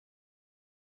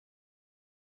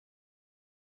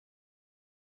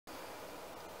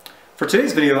For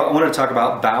today's video, I wanted to talk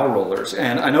about bow rollers,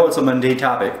 and I know it's a mundane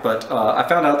topic, but I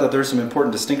found out that there's some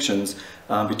important distinctions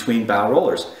between bow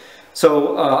rollers.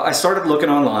 So I started looking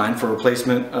online for a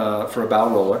replacement for a bow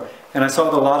roller, and I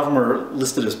saw that a lot of them are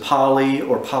listed as poly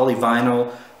or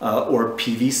polyvinyl or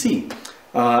PVC.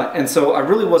 And so I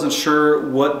really wasn't sure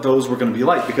what those were going to be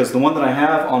like, because the one that I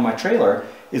have on my trailer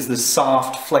is this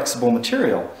soft, flexible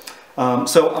material.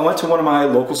 So I went to one of my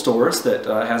local stores that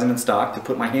has them in stock to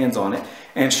put my hands on it,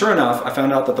 and sure enough, I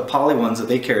found out that the poly ones that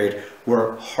they carried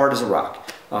were hard as a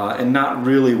rock and not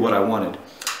really what I wanted.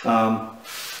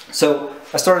 So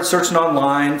I started searching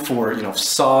online for,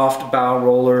 soft bow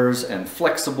rollers and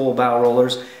flexible bow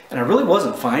rollers, and I really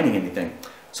wasn't finding anything.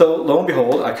 So lo and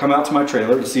behold, I come out to my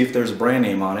trailer to see if there's a brand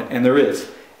name on it, and there is,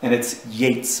 and it's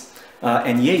Yates.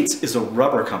 And Yates is a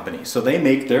rubber company, so they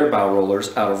make their bow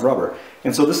rollers out of rubber.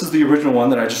 And so this is the original one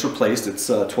that I just replaced. It's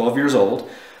 12 years old.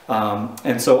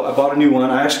 And so I bought a new one.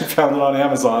 I actually found it on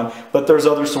Amazon, but there's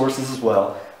other sources as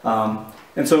well.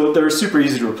 And so they're super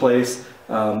easy to replace.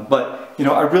 But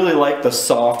I really like the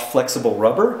soft, flexible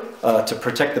rubber to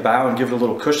protect the bow and give it a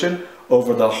little cushion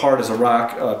over the hard as a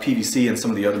rock PVC and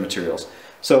some of the other materials.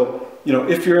 So,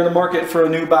 if you're in the market for a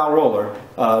new bow roller,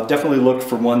 definitely look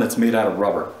for one that's made out of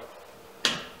rubber.